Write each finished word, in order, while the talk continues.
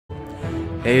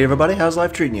Hey everybody, how's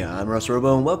life treating ya? I'm Russ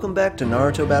Robo and welcome back to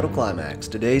Naruto Battle Climax.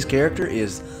 Today's character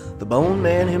is the Bone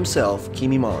Man himself,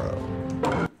 Kimimaro.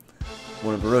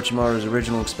 One of Orochimaru's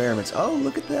original experiments. Oh,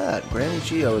 look at that! Granny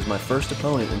Chio is my first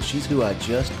opponent and she's who I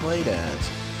just played as.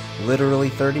 Literally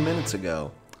 30 minutes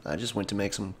ago. I just went to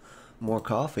make some more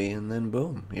coffee and then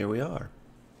boom, here we are.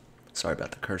 Sorry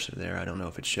about the cursor there, I don't know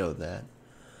if it showed that.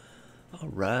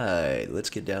 Alright,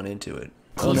 let's get down into it.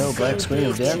 Oh no, black screen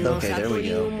of death? Okay, there we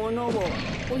go.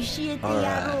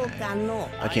 Alright.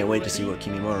 I can't wait to see what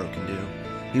Kimimaro can do.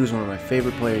 He was one of my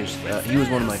favorite players, he was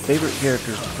one of my favorite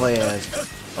characters to play as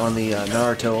on the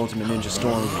Naruto Ultimate Ninja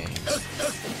Storm games.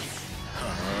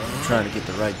 I'm trying to get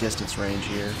the right distance range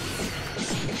here.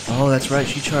 Oh, that's right,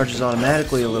 she charges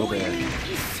automatically a little bit.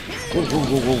 Whoa, whoa,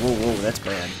 whoa, whoa, whoa, whoa, that's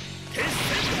bad.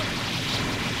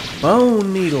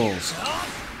 Bone needles!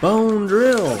 Bone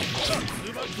drill!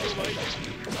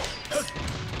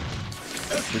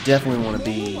 We definitely want to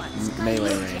be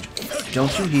melee range.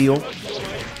 Don't you heal.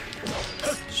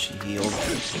 She healed.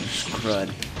 Crud.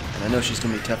 And I know she's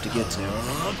going to be tough to get to.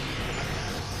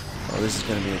 Oh, this is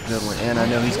going to be a good one. And I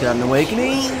know he's got an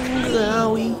awakening.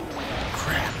 Owie.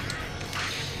 Crap.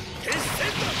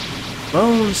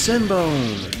 Bone,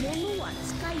 Senbone.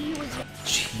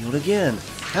 Shield again.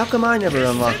 How come I never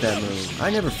unlocked that move? I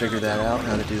never figured that out,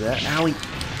 how to do that. Owie.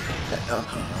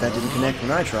 That didn't connect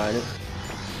when I tried it.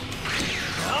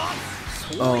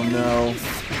 Oh no.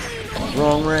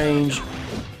 Wrong range.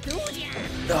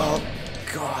 Oh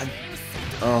god.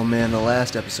 Oh man, the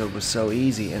last episode was so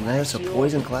easy. And there's a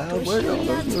poison cloud? Where did all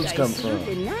those moves come from?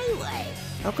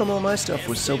 How come all my stuff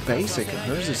was so basic and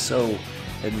hers is so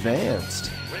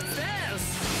advanced?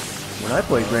 When I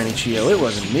played Granny Chio, it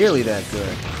wasn't nearly that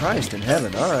good. Christ in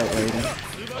heaven. Alright, lady.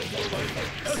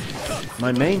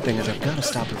 My main thing is I've got to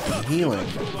stop her from healing.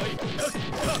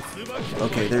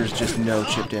 Okay, there's just no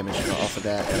chip damage off of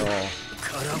that at all.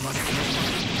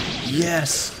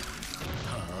 Yes!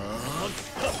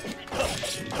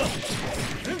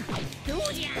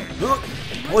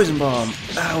 Poison bomb!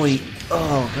 Owie!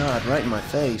 Oh god, right in my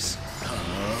face.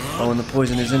 Oh, and the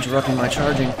poison is interrupting my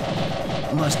charging.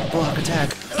 Must block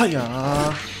attack.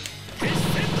 Hiya!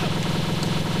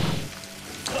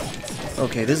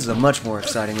 Okay, this is a much more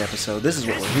exciting episode. This is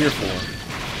what we're here for.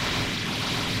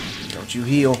 Don't you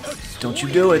heal. Don't you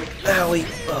do it. Owie.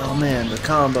 Oh man, the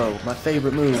combo. My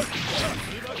favorite move.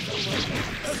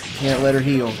 Can't let her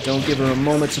heal. Don't give her a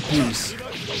moment's of peace.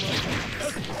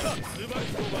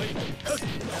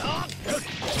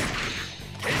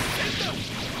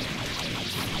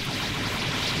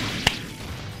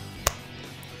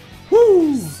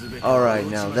 Woo! Alright,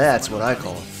 now that's what I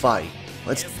call a fight.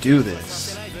 Let's do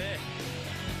this.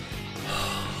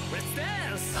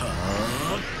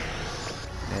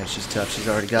 Man, she's tough. She's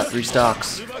already got 3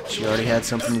 stocks. She already had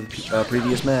some from the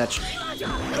previous match.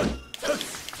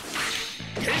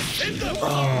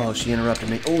 Oh, she interrupted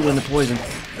me. Oh, and the poison.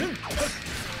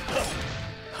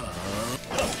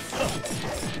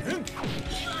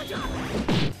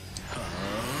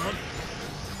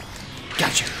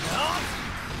 Gotcha.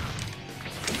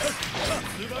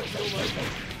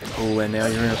 Oh, and now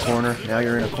you're in a corner. Now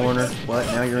you're in a corner. What?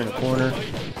 Now you're in a corner.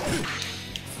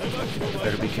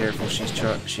 Better be careful. She's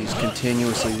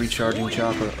continuously recharging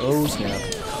chakra. Oh snap!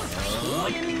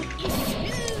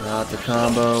 Not the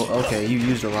combo. Okay, you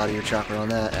used a lot of your chakra on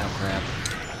that. Oh crap!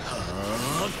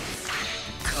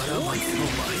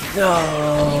 No,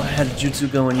 I had a jutsu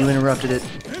going. You interrupted it.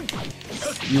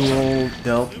 You old.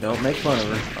 Don't make fun of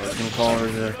her. I was gonna call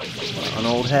her an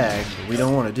old hag, but we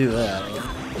don't want to do that.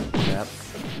 Yep.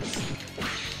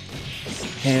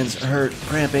 Hands hurt,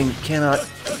 cramping, cannot.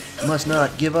 Must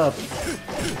not give up.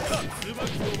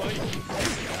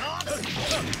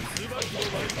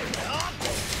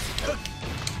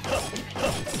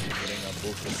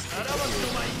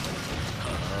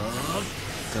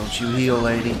 Don't you heal,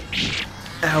 lady.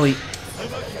 Owie.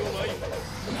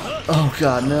 Oh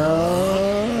god,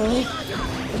 no.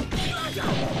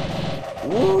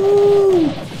 Woo!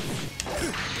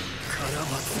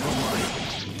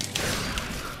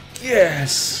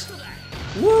 Yes!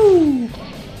 Woo!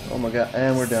 Oh my god,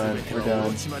 and we're done. We're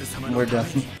done. We're done.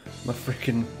 My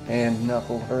freaking hand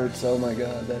knuckle hurts. Oh my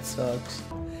god, that sucks.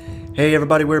 Hey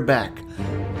everybody, we're back.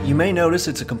 You may notice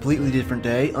it's a completely different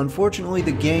day. Unfortunately,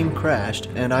 the game crashed,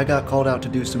 and I got called out to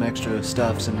do some extra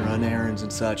stuffs and run errands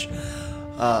and such.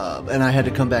 And I had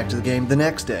to come back to the game the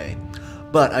next day.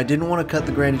 But I didn't want to cut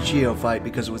the Granny Chio fight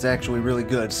because it was actually really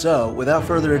good. So, without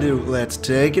further ado, let's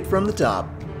take it from the top.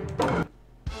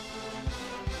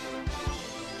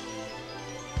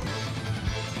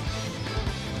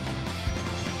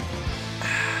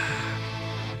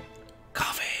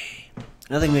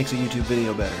 Nothing makes a YouTube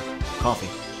video better. Coffee.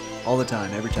 All the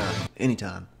time, every time,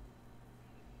 anytime.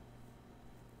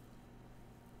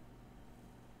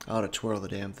 I ought to twirl the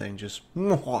damn thing, just...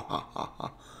 Can I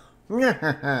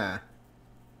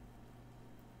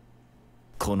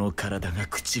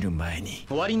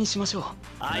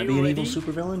be an evil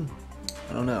supervillain?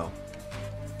 I don't know.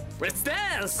 Let's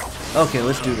dance! Okay,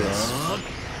 let's do this.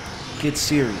 Get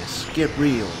serious. Get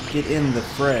real. Get in the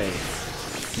fray.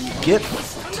 Get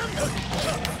fucked.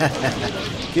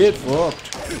 Get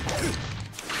fucked.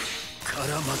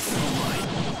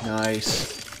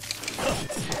 Nice.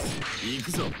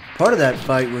 Part of that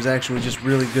fight was actually just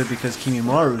really good because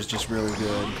Kimimaro is just really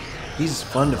good. He's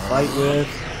fun to fight with.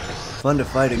 Fun to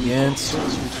fight against.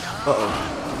 Uh-oh.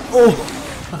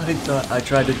 Oh! I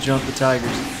tried to jump the tigers.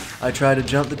 I tried to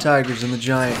jump the tigers and the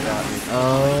giant got me.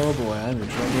 Oh boy, I'm in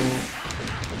trouble.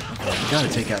 Okay, I gotta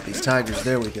take out these tigers.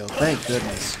 There we go. Thank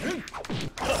goodness.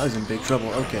 I was in big trouble.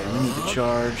 Okay, we need to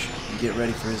charge and get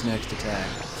ready for his next attack.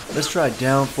 Let's try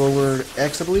down, forward,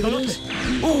 X, I believe it is.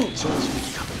 Oh!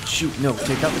 Shoot, no,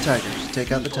 take out the tigers.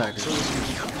 Take out the tigers.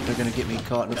 They're gonna get me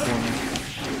caught in a corner.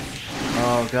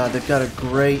 Oh god, they've got a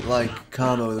great, like,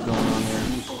 combo going on there.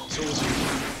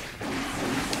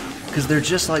 Because they're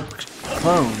just like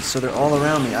clones, so they're all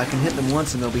around me. I can hit them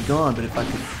once and they'll be gone, but if I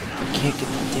can't get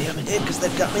them damn it in because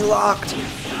they've got me locked.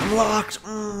 I'm locked.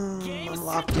 I'm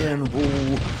locked in.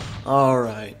 Ooh.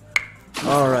 Alright.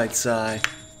 Alright, Sai.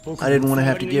 I didn't want to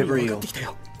have to get real.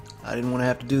 I didn't want to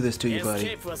have to do this to you,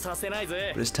 buddy. But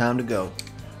it's time to go.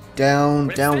 Down,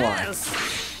 down wide.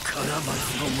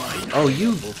 Oh,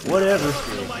 you, whatever.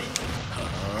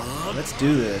 Let's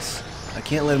do this. I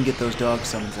can't let him get those dog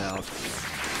summons out.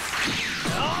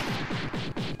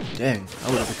 Dang, I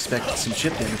would have expected some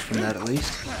chip damage from that at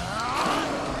least.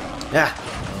 Ah,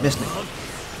 missed me.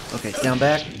 Okay, down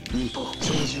back.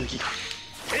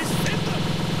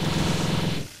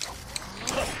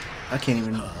 I can't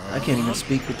even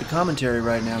speak with the commentary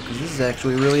right now because this is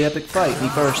actually a really epic fight. Me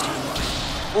first.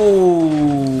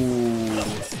 Oh,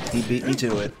 he beat me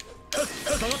to it. I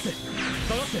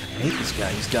hate this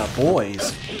guy. He's got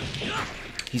boys.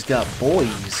 He's got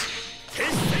boys.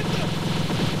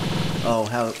 Oh,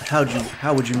 how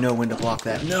would you know when to block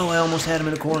that? No, I almost had him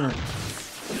in a corner.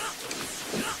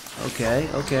 Okay,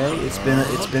 okay. It's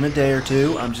been a day or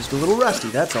two. I'm just a little rusty.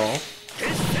 That's all.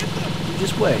 You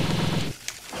just wait.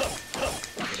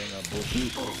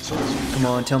 Come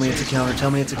on, tell me it's a counter.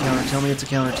 Tell me it's a counter. Tell me it's a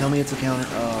counter. Tell me it's a counter.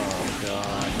 Oh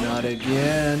god, not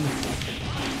again.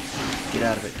 Get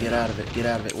out of it. Get out of it. Get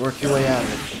out of it. Work your way out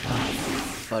of it.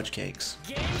 Fudge cakes.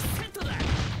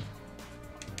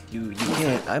 You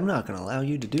can't. I'm not gonna allow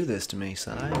you to do this to me,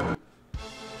 Sai.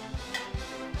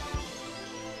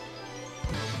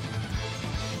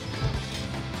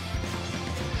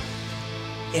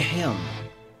 Ahem.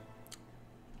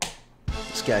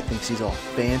 This guy thinks he's all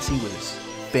fancy with his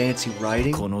fancy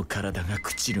writing. Are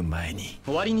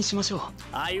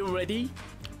you ready?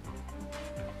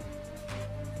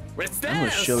 Let's dance. I'm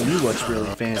gonna show you what's really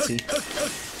fancy.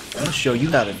 I'm gonna show you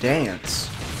how to dance.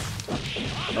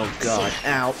 Oh god,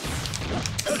 ow.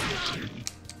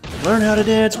 Learn how to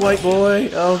dance, white boy.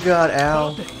 Oh god,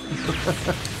 ow.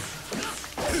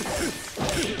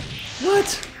 What?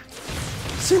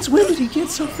 Since when did he get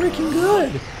so freaking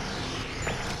good?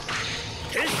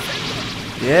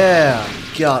 Yeah,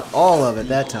 got all of it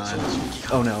that time.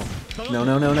 Oh no. No,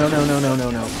 no, no, no, no, no, no,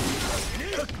 no, no.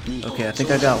 Okay, I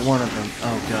think I got one of them.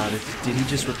 Oh god, did he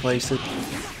just replace it?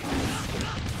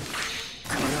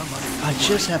 I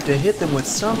just have to hit them with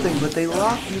something, but they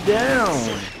lock you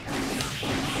down.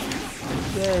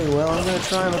 Okay, well, I'm going to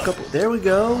try him a couple... There we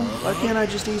go. Why can't I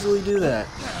just easily do that?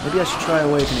 Maybe I should try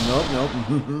Awakening. Oh, nope.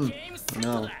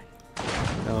 No.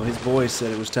 No, his voice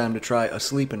said it was time to try a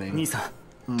Sleepening.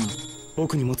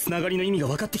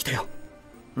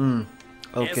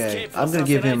 Okay, I'm going to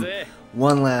give him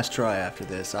one last try after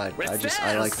this. I like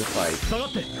the fight.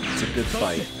 It's a good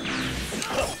fight.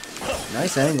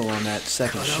 Nice angle on that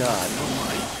second shot.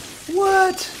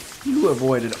 What? You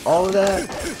avoided all of that?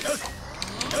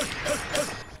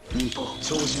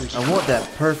 I want that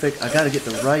perfect. I gotta get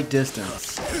the right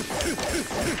distance.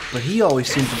 But he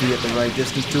always seems to be at the right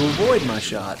distance to avoid my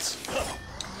shots.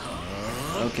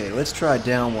 Okay, let's try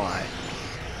down Y.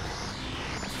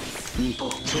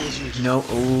 No,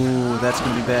 oh, that's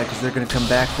gonna be bad because they're gonna come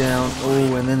back down.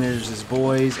 Oh, and then there's his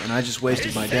boys, and I just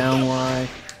wasted my down Y.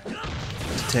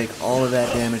 To take all of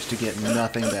that damage to get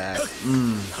nothing back.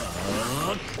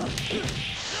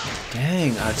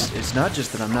 Dang, it's not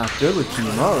just that I'm not good with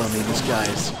Kimimaro. I mean, this guy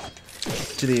is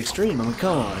to the extreme. I mean,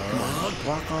 come on.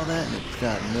 Block all that, and it's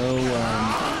got no,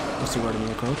 what's the word I'm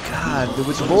looking for? God,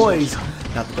 with the boys.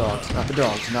 Not the dogs, not the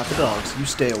dogs, not the dogs. You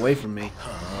stay away from me.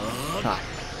 Hi.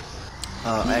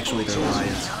 Actually, they're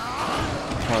lions.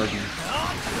 Pardon.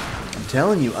 I'm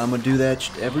telling you, I'm gonna do that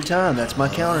every time. That's my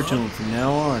counter to him from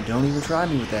now on. Don't even try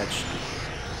me with that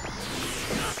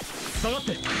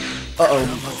Uh-oh.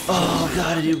 Oh,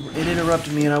 God, it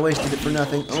interrupted me and I wasted it for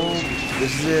nothing. Oh,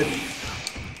 this is it.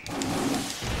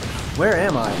 Where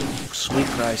am I? Sweet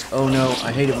Christ. Oh, no.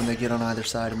 I hate it when they get on either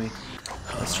side of me.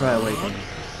 Let's try awakening.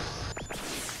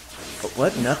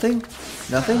 What? Nothing?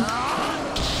 Nothing?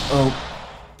 Oh.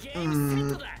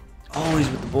 Always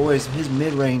with the boys. His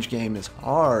mid-range game is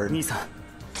hard.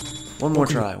 One more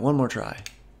try. One more try.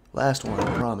 Last one, I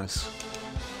promise.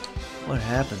 What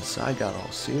happened? I got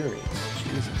all serious.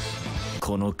 Jesus.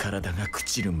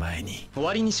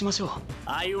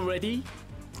 Are you ready?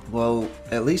 Well,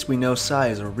 at least we know Sai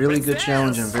is a really good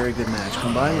challenge and a very good match.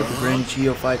 Combined with the Granny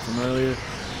Chio fight from earlier,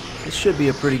 this should be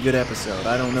a pretty good episode.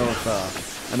 I don't know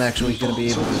if I'm actually going to be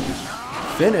able to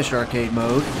finish arcade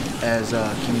mode as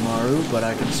Kimimaro, but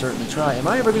I can certainly try. Am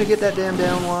I ever going to get that damn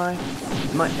down Y?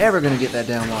 Am I ever going to get that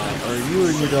down Y? Or are you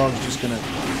and your dogs just going to...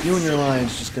 You and your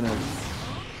lions just going to...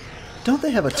 Don't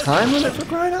they have a time limit for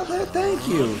crying out loud? Thank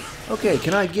you. Okay,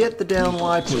 can I get the down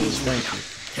Y, please? Thank you.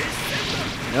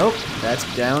 Nope, that's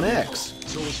down X.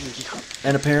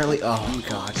 And apparently... Oh,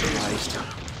 God Christ.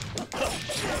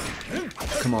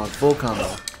 Come on, full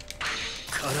combo.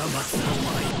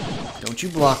 Don't you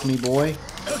block me, boy.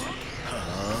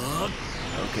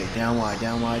 Okay, down Y,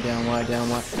 down Y, down Y, down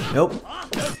Y. Nope.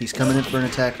 He's coming in for an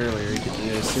attack earlier. He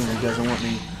assumed he doesn't want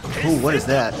me. Ooh, what is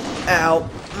that? Ow!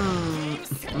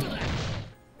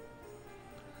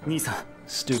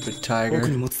 Stupid tiger.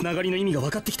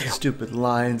 Stupid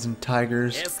lions and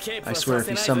tigers. I swear if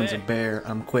he summons a bear,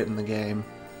 I'm quitting the game.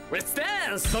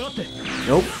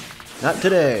 Nope. Not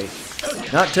today.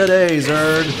 Not today,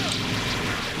 Zerd.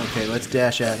 Okay, let's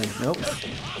dash at him. Nope.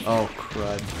 Oh,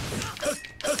 crud.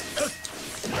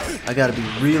 I gotta be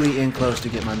really in close to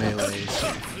get my melees.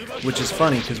 Which is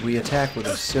funny, because we attack with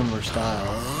a similar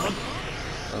style.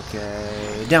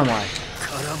 Okay, down Y.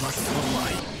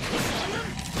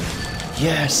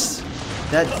 Yes!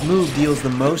 That move deals the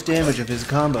most damage of his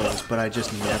combos, but I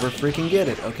just never freaking get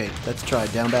it. Okay, let's try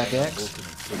down back X.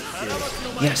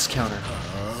 Yes, counter.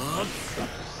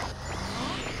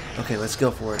 Okay, let's go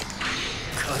for it.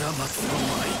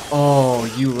 Oh,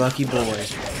 you lucky boy.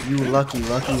 You lucky,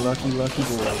 lucky, lucky, lucky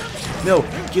boy. No,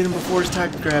 get him before his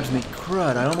tiger grabs me.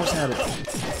 Crud, I almost had it.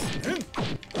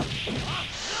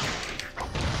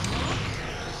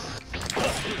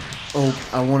 Oh,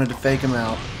 I wanted to fake him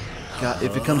out. God,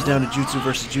 if it comes down to jutsu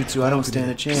versus jutsu, I don't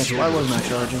stand a chance. Why wasn't I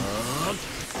charging?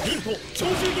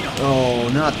 Oh,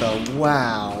 not the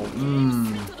wow.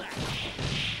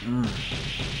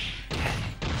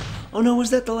 Oh no, was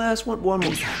that the last one? One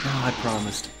more. Oh, I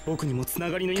promised. God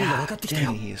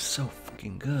dang, he is so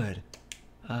fucking good.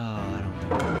 Oh, I don't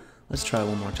know. Let's try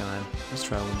one more time. Let's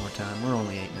try one more time. We're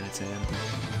only 8 minutes in.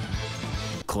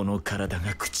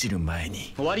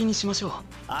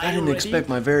 I didn't expect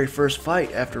my very first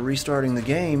fight after restarting the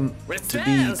game to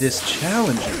be this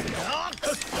challenging.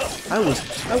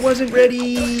 I wasn't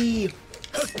ready.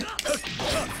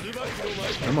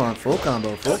 Come on, full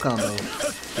combo, full combo.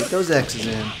 Get those X's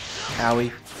in.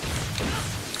 Owie.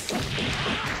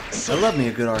 I love me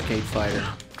a good arcade fighter.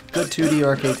 Good 2D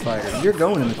arcade fighter. You're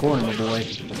going in the corner, my boy.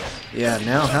 Yeah,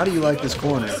 now how do you like this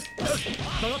corner?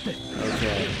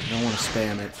 Okay, don't want to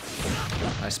spam it.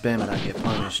 If I spam it, I get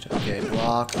punished. Okay,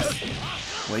 block.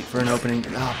 Wait for an opening.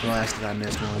 Ah, blasted, I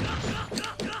missed one.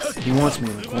 He wants me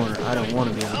in the corner. I don't want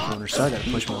to be in the corner, so I gotta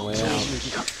push my way out.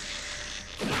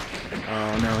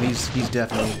 Oh no, he's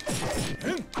definitely...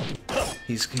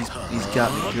 He's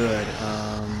got me good.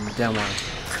 Down one.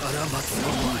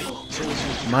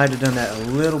 Might have done that a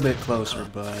little bit closer,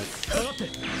 but...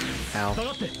 Ow.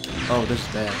 Oh, this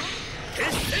is bad.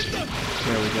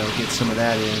 There we go, get some of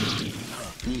that in.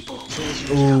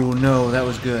 Ooh, no, that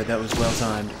was good. That was well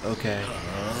timed. Okay.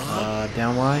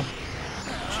 Down Y?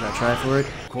 Should I try for it?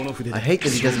 I hate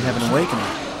that he doesn't have an awakening.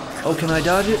 Oh, can I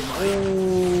dodge it?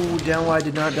 Oh, down Y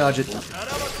did not dodge it.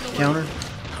 Counter.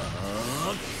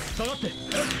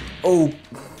 Oh,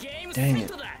 dang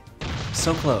it.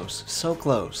 So close, so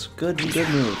close. Good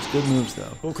moves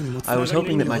though. I was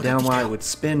hoping that my down Y would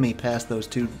spin me past those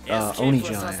two Oni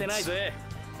giants.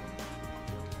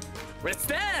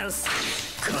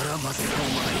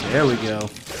 There we go.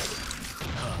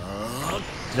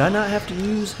 Did I not have to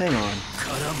use? Hang on.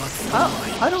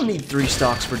 I don't need 3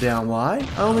 stocks for down Y.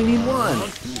 I only need 1.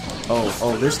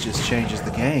 Oh, this just changes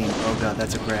the game. Oh god,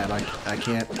 that's a grab. I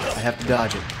can't, I have to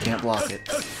dodge it. Can't block it.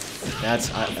 That's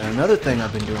another thing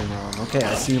I've been doing wrong. Okay,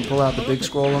 I see him pull out the big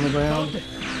scroll on the ground.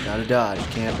 Gotta dodge,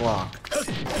 can't block.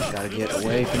 Gotta get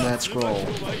away from that scroll.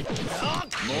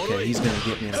 Okay, he's gonna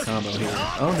get me in a combo here.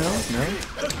 Oh no.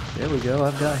 There we go,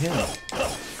 I've got him.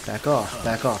 Back off,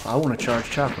 back off. I want to charge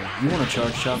chakra. You want to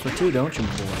charge chakra too, don't you,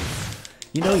 my boy?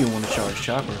 You know you want to charge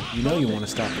chakra. You know you want to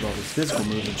stop with all these physical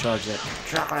moves and charge that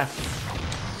chakra.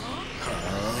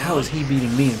 How is he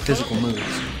beating me in physical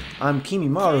moves? I'm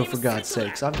Kimimaro, for God's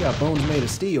sakes. I've got bones made of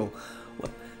steel.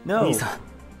 What? No.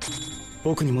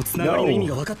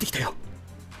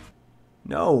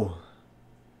 No.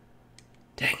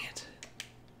 Dang it.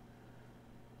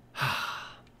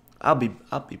 I'll be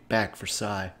back for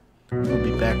Sai. I'll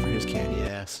be back for his candy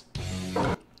ass.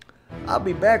 I'll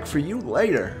be back for you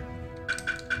later.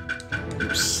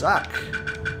 You suck.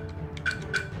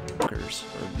 Or,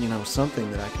 you know, something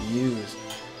that I can use.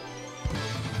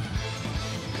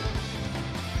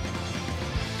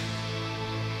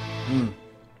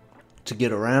 To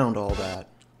get around all that.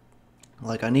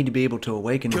 Like, I need to be able to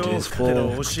awaken into his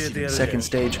full second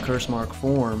stage curse mark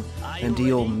form and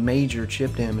deal major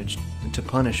chip damage to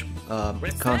punish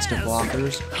constant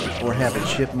blockers, or have a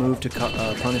chip move to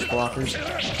punish blockers.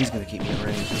 He's gonna keep me in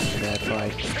range. This is a bad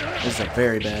fight. This is a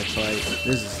very bad fight.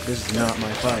 This is not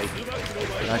my fight,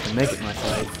 but I can make it my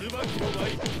fight.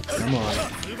 Come on.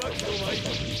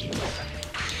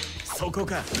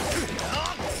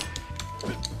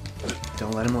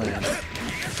 Don't let him land.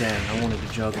 Dang, I wanted to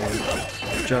juggle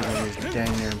him. Juggling is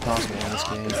dang near impossible in this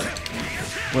game.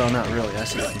 Well, not really. I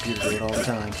see the computer do it all the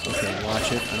time. Okay,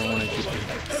 watch it.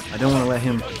 I don't want to let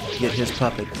him get his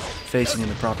puppet facing in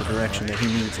the proper direction that he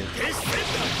needs it.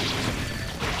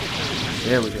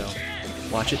 There we go.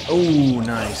 Watch it. Oh,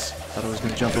 nice. Thought I was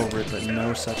going to jump over it, but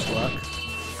no such luck.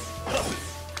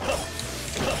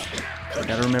 I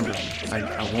gotta remember,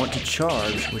 I want to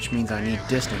charge, which means I need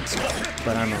distance,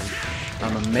 but I'm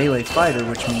a melee fighter,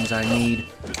 which means I need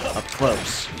up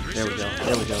close. There we go,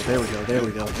 there we go, there we go, there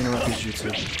we go. Interrupt his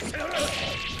jutsu.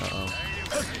 Uh-oh.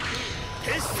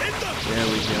 There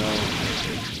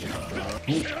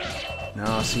we go.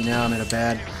 No, see, now I'm at a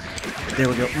bad... There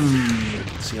we go.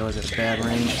 See, I was at a bad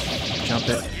range. Jump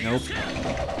it. Nope.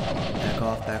 Back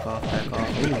off, back off, back off.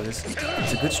 Ooh, it's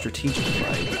a good strategic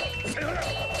fight.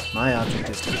 My object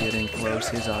is to get in close,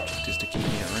 his object is to keep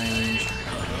me at range.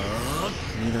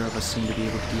 Neither of us seem to be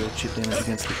able to deal chip damage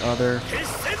against the other.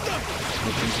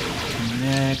 Looking to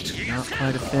connect, not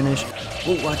quite a finish.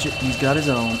 Oh, watch it, he's got his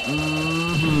own.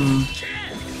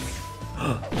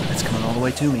 That's coming all the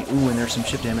way to me. Ooh, and there's some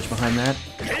chip damage behind that.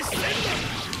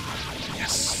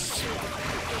 Yes!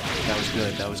 That was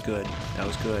good, that was good, that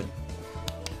was good.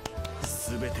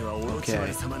 Okay,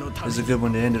 this is a good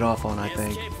one to end it off on, I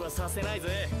think.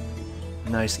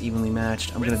 Nice, evenly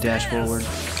matched. I'm gonna dash forward.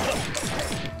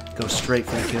 Go straight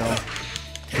for the kill.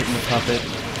 Hitting the puppet.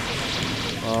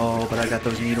 Oh, but I got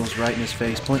those needles right in his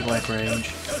face, point blank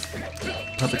range.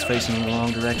 Puppet's facing in the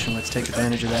wrong direction. Let's take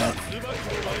advantage of that.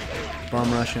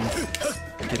 Bomb rush him.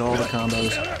 Get all the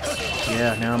combos.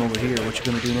 Yeah, now I'm over here. What you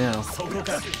gonna do now?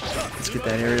 Let's get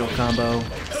that aerial combo.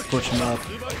 Push him up.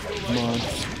 Come on.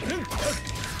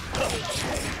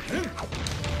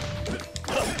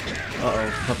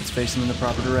 Uh-oh, puppet's facing in the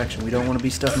proper direction. We don't want to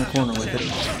be stuck in the corner with it.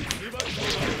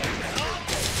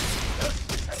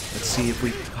 Let's see if we...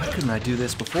 Why couldn't I do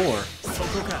this before?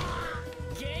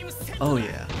 Oh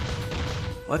yeah.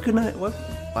 Why couldn't I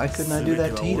do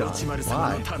that to Hedon?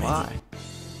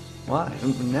 Why?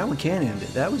 Now we can't end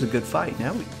it. That was a good fight.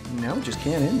 Now we just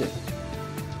can't end it.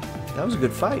 That was a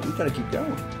good fight. We gotta keep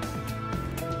going.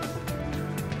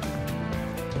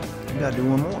 We gotta do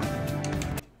one more.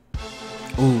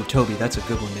 Ooh, Toby, that's a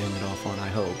good one to end it off on, I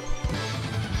hope.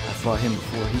 I fought him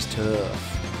before. He's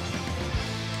tough.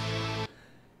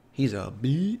 He's a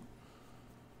beat.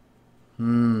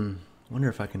 Wonder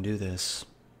if I can do this.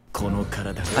 I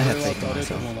have faith in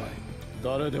myself.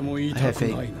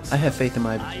 I have faith in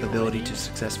my ability to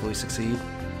successfully succeed.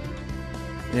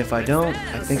 And if I don't,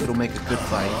 I think it'll make a good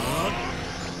fight.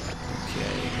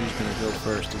 Okay, who's gonna go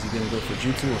first? Is he gonna go for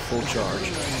jutsu or full charge?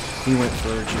 He went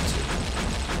for jutsu.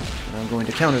 And I'm going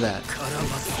to counter that.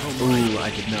 Ooh, I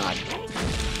did not.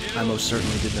 I most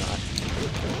certainly did not.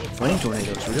 Flame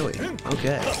tornadoes, really?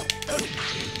 Okay.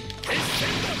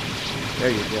 There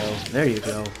you go. There you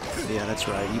go. Yeah, that's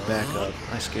right. You back up.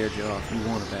 I scared you off. You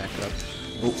want to back up.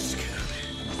 Oh.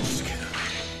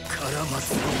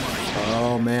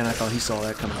 Oh man, I thought he saw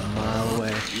that coming a mile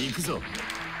away.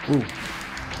 Ooh.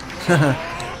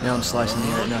 Now I'm slicing the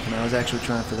air at nothing. I was actually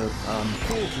trying for the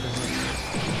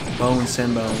bone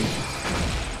sen bone.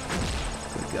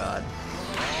 Good God.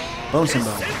 Bone sen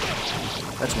bone.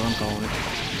 That's what I'm calling it.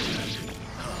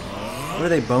 What are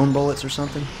they, bone bullets or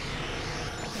something?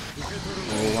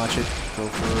 Oh, watch it. Go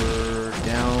for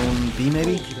down B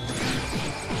maybe?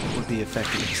 Would be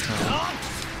effective this time.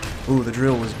 Ooh, the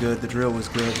drill was good. The drill was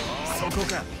good.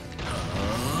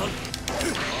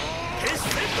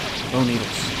 Bone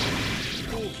needles.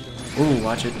 Ooh,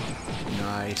 watch it.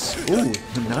 Nice. Ooh,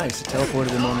 nice. It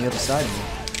teleported him on the other side of me.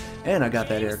 And I got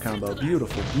that air combo.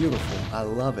 Beautiful, beautiful. I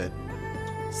love it.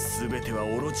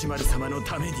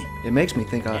 It makes me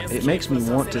think. It makes me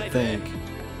want to think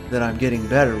that I'm getting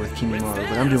better with Kimimaro,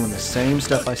 but I'm doing the same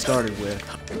stuff I started with.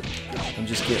 I'm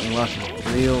just getting lucky,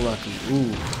 real lucky.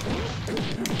 Ooh,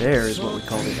 there is what we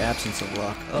call the absence of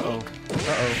luck. Uh-oh,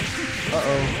 uh-oh,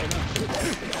 uh-oh.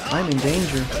 I'm in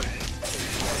danger.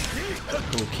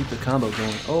 Oh, keep the combo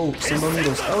going. Oh, Simbo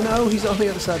Needles. Oh no, he's on the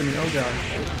other side of me. Oh god.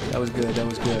 That was good, that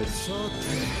was good.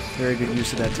 Very good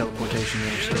use of that teleportation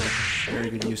there, sir. Very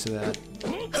good use of that.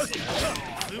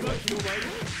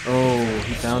 Oh,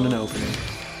 he found an opening.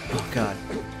 Oh god.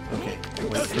 Okay,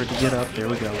 wait for it to get up. There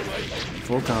we go.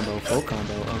 Full combo, full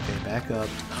combo. Okay, back up,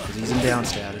 because he's in down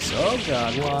status. Oh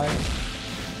god, why?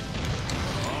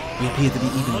 We appear to be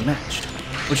evenly matched.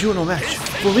 But you are no match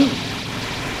for me!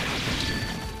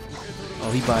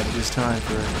 Oh, he bided this time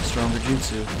for a stronger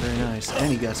jutsu. Very nice.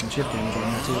 And he got some chip damage on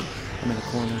that too. I'm in the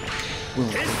corner. We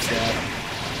won't fix that.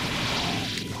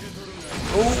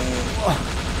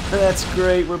 Oh! That's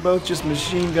great. We're both just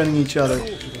machine gunning each other.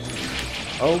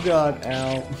 Oh god,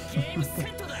 ow.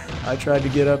 I tried to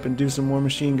get up and do some more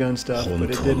machine gun stuff, but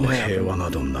it didn't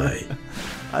happen.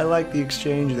 I like the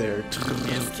exchange there.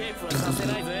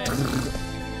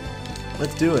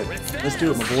 Let's do it. Let's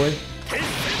do it, my boy.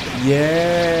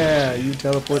 Yeah! You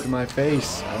teleport to my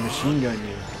face. I machine gun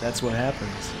you. That's what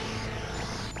happens.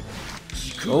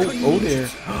 Oh, oh there.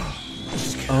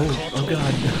 Oh, oh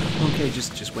god. Okay,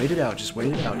 just wait it out. Just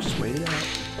wait it out. Just wait it out.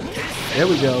 There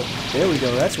we go. There we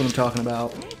go. That's what I'm talking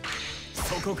about.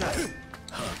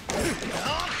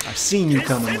 I've seen you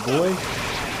coming, boy.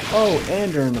 Oh,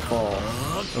 and during the fall.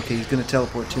 Okay, he's going to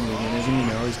teleport to me again, isn't he?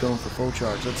 No, he's going for full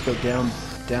charge. Let's go down,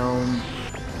 down.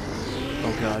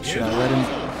 Oh god, should I let him?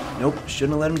 Nope,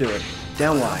 shouldn't have let him do it.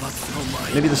 Down Y.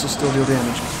 Maybe this will still deal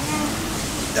damage.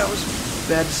 That was a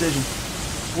bad decision.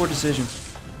 Poor decision.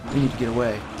 We need to get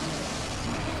away.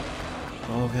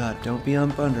 Oh god, don't be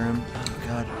up under him. Oh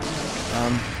god.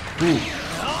 Ooh.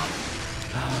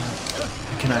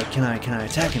 Can I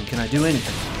attack him? Can I do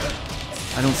anything?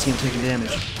 I don't see him taking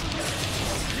damage.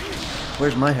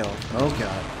 Where's my health? Oh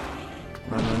god.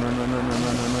 Run, run, run, run, run, run,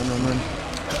 run, run, run, run.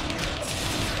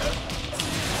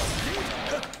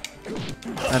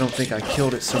 I don't think I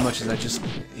killed it so much as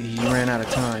he ran out of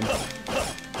time.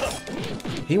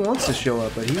 He wants to show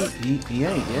up, but he ain't.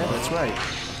 Yeah, that's right.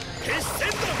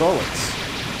 Bullets.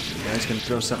 Yeah, he's gonna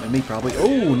throw something at me probably.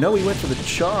 Oh no, he went for the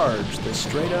charge. The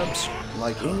straight ups,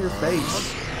 like in your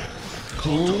face.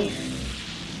 Cool.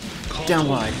 Down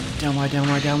wide, down wide, down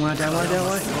wide, down wide, down wide, down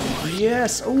wide.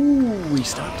 Yes. Oh, we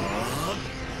stopped it.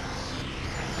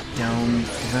 Down,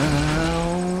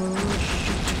 down.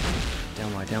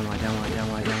 Down wide, down wide, down wide, down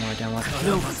wide, down wide, down wide.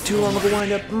 No, too long of a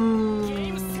wind up.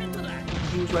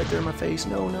 He was right there in my face.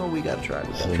 No, no, we gotta try.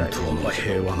 We gotta try. One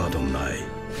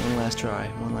last try.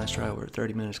 One last try. We're at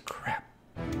 30 minutes. Crap.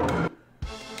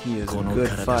 He is a good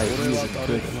fight. He is a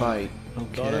good fight.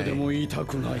 Okay. Are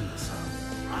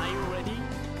you ready?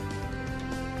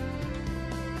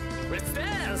 Let's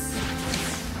dance!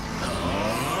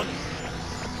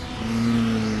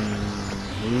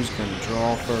 Who's gonna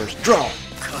draw first? Draw!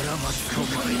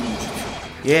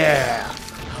 Yeah!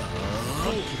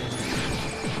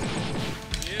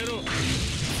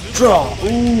 Draw!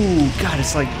 Ooh! God,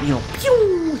 it's like, you know,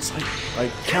 pew! It's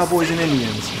like cowboys and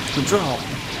Indians. The draw!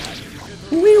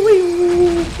 Wee wee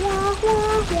woo! Wah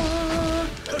wah wah!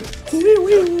 Wee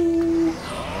wee woo!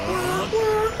 Wah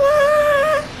wah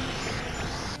wah!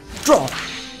 Draw!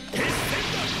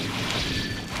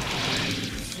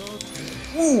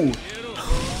 Ooh!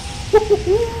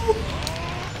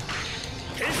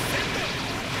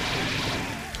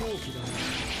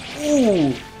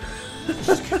 Ooh!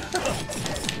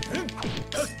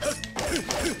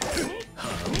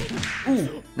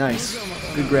 Ooh, nice.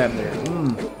 Good grab there. Okay,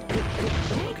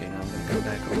 now I'm gonna come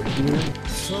back over here.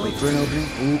 Wait for an opening.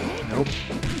 Ooh, nope.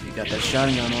 You got that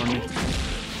shotgun on me.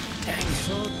 Dang.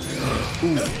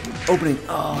 Ooh, opening.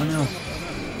 Oh no.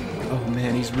 Oh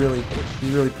man, he's really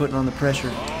putting on the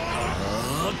pressure.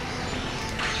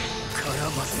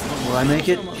 Will I make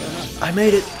it? I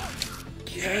made it.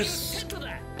 Yes!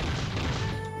 Okay.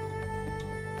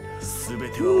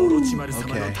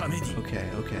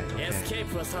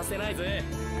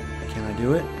 Can I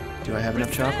do it? Do I have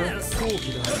enough chakra?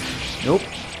 Nope.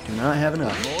 Do not have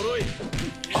enough.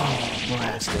 Oh,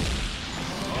 blasted.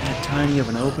 That tiny of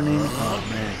an opening. Oh,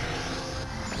 man.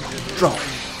 Draw.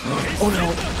 Oh,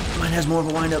 no. Mine has more of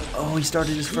a windup. Oh, he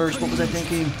started his first. What was I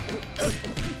thinking?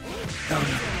 Oh,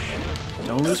 no.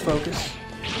 Don't lose focus.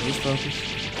 Don't lose focus.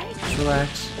 Just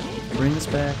relax. You can bring this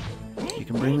back. You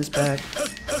can bring this back.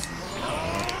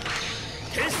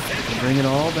 You can bring it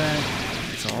all back.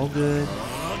 It's all good.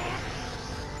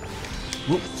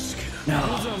 Whoop. No.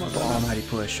 The almighty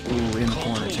push. Ooh, in the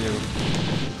corner, too.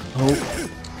 Oh.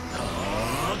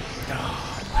 Oh,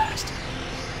 blasted.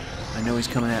 I know he's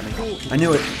coming at me. I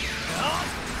knew it.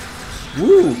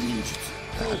 Woo!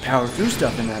 I powered through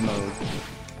stuff in that mode.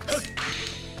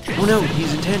 Oh no,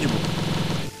 he's intangible.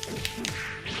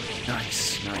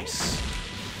 Nice, nice.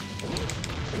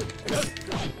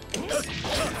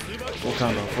 Full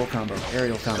combo,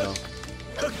 aerial combo.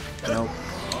 Nope,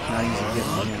 not easy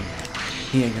getting him.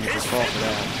 He ain't gonna just fall for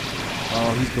that.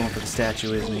 Oh, he's going for the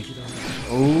statue, isn't he?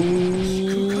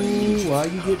 Oh, why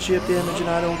you get chip damage and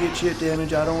I don't get chip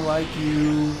damage? I don't like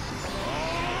you.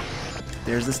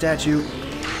 There's the statue.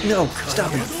 No,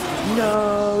 stop him.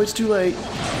 No, it's too late.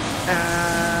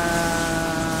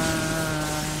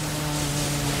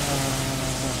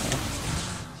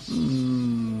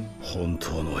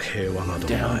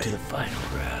 Down to the final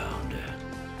round.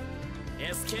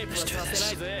 Let's do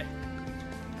this.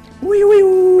 Wee wee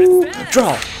woo.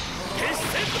 Draw.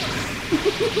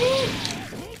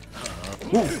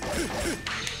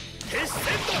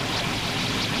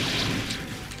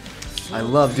 I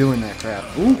love doing that crap.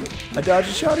 Ooh, I dodged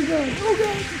a shot again. Oh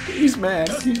god, he's mad.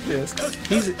 He's pissed.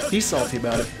 He's salty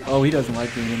about it. Oh, he doesn't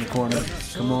like being in the corner.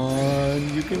 Come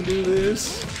on, you can do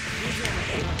this.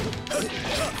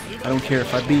 I don't care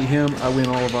if I beat him. I win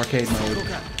all of arcade mode.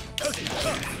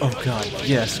 Oh god,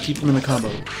 yes. Keep him in the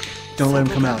combo. Don't let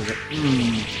him come out of it.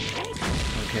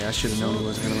 Okay, I should have known he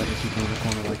wasn't gonna let me keep him in the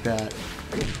corner like that.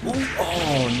 Ooh,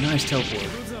 oh, nice teleport.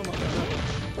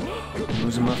 I'm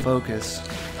losing my focus.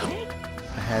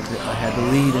 I had the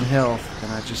lead in health,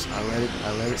 and I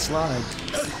let it slide.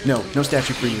 No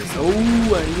statue for you.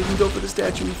 Oh, I didn't go for the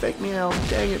statue. He faked me out.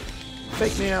 Dang it.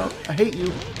 Fake me out. I hate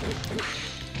you.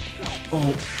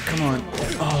 Oh, come on.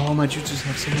 Oh, my jutsus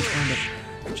have so much fun.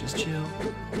 Just chill.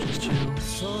 Just chill.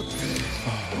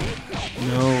 Oh,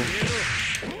 no.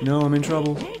 No, I'm in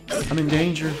trouble. I'm in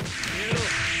danger.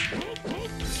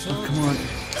 Oh, come on.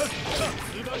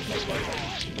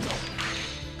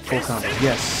 Full combo.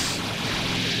 Yes.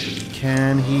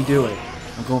 Can he do it?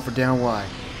 I'm going for down Y.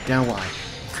 Down Y.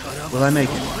 Will I make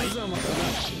it?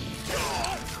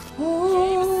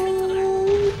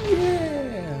 Oh,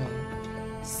 yeah.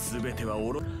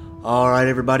 Alright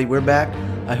everybody, we're back.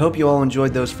 I hope you all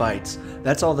enjoyed those fights.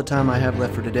 That's all the time I have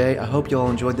left for today. I hope you all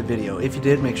enjoyed the video. If you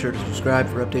did, make sure to subscribe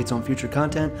for updates on future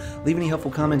content. Leave any helpful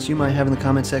comments you might have in the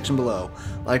comment section below.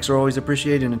 Likes are always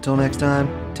appreciated, and until next time,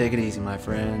 take it easy, my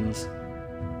friends.